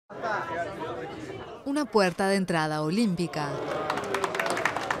Una puerta de entrada olímpica.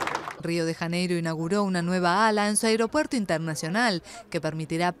 Río de Janeiro inauguró una nueva ala en su Aeropuerto Internacional que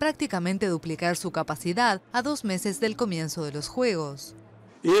permitirá prácticamente duplicar su capacidad a 2 meses del comienzo de los Juegos.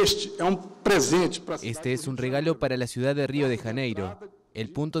 Este es un regalo para la ciudad de Río de Janeiro,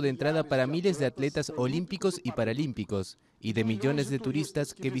 el punto de entrada para miles de atletas olímpicos y paralímpicos y de millones de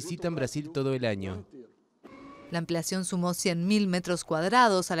turistas que visitan Brasil todo el año. La ampliación sumó 100.000 metros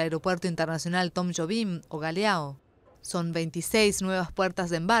cuadrados al Aeropuerto Internacional JJOO o Galeao. Son 26 nuevas puertas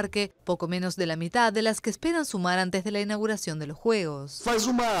de embarque, poco menos de la mitad de las que esperan sumar antes de la inauguración de los Juegos.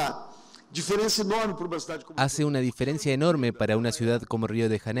 Hace una diferencia enorme para una ciudad como Río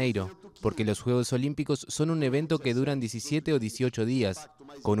de Janeiro, porque los Juegos Olímpicos son un evento que duran 17 o 18 días,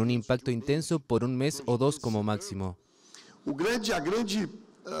 con un impacto intenso por un mes o dos como máximo.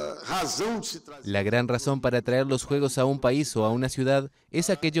 La gran razón para traer los Juegos a un país o a una ciudad es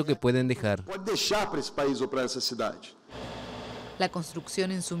aquello que pueden dejar. La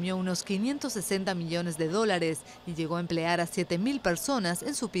construcción insumió unos 560 millones de dólares y llegó a emplear a 7.000 personas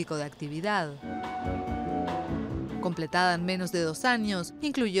en su pico de actividad. Completada en menos de 2 años,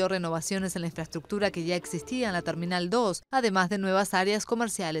 incluyó renovaciones en la infraestructura que ya existía en la Terminal 2, además de nuevas áreas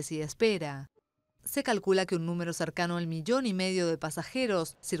comerciales y de espera. Se calcula que un número cercano al 1,5 millones de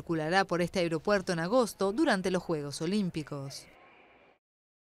pasajeros circulará por este aeropuerto en agosto durante los Juegos Olímpicos.